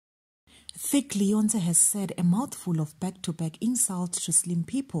Thickleeyonce has said a mouthful of back-to-back insults to slim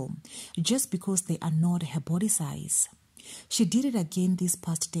people just because they are not her body size. She did it again these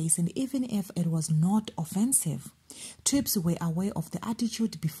past days, and even if it was not offensive, tweeps were aware of the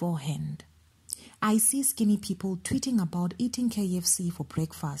attitude beforehand. I see skinny people tweeting about eating KFC for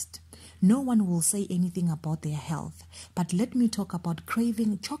breakfast. No one will say anything about their health, but let me talk about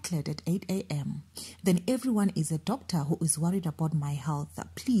craving chocolate at 8 a.m. Then everyone is a doctor who is worried about my health.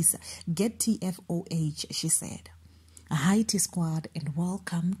 Please get TFOH, she said. Hi T-Squad and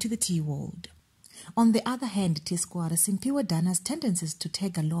welcome to the T-World. On the other hand, T-Squad, Simphiwe Dana's tendencies to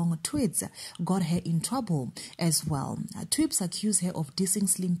tag along tweets got her in trouble as well. Tweeps accuse her of dissing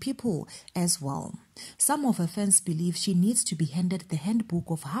slim people as well. Some of her fans believe she needs to be handed the handbook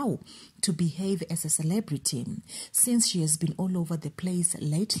of how to behave as a celebrity, since she has been all over the place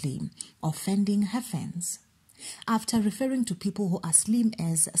lately, offending her fans. After referring to people who are slim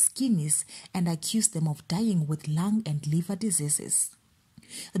as skinnies and accuse them of dying with lung and liver diseases.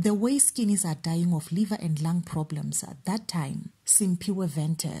 The way skinnies are dying of liver and lung problems at that time, Simphiwe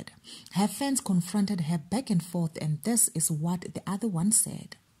vented. Her fans confronted her back and forth, and this is what the other one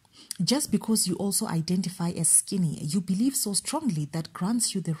said. Just because you also identify as skinny, you believe so strongly that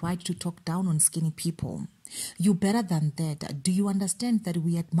grants you the right to talk down on skinny people. You better than that. Do you understand that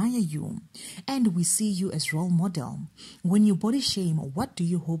we admire you and we see you as role model? When you body shame, what do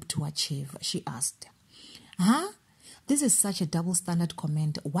you hope to achieve? She asked. Huh? This is such a double standard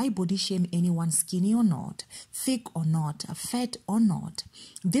comment. Why body shame anyone, skinny or not, thick or not, fat or not?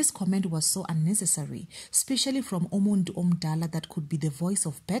 This comment was so unnecessary, especially from Omuntu Omdala that could be the voice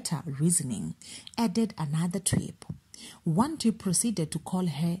of better reasoning, added another tweep. One tweep proceeded to call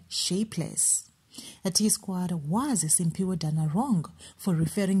her shapeless. A T-Squad, was Simphiwe Dana wrong for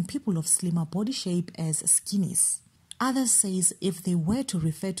referring people of slimmer body shape as skinnies? Others says if they were to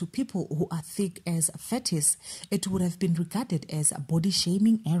refer to people who are thick as fatties, it would have been regarded as a body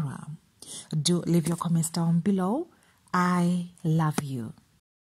shaming error. Do leave your comments down below. I love you.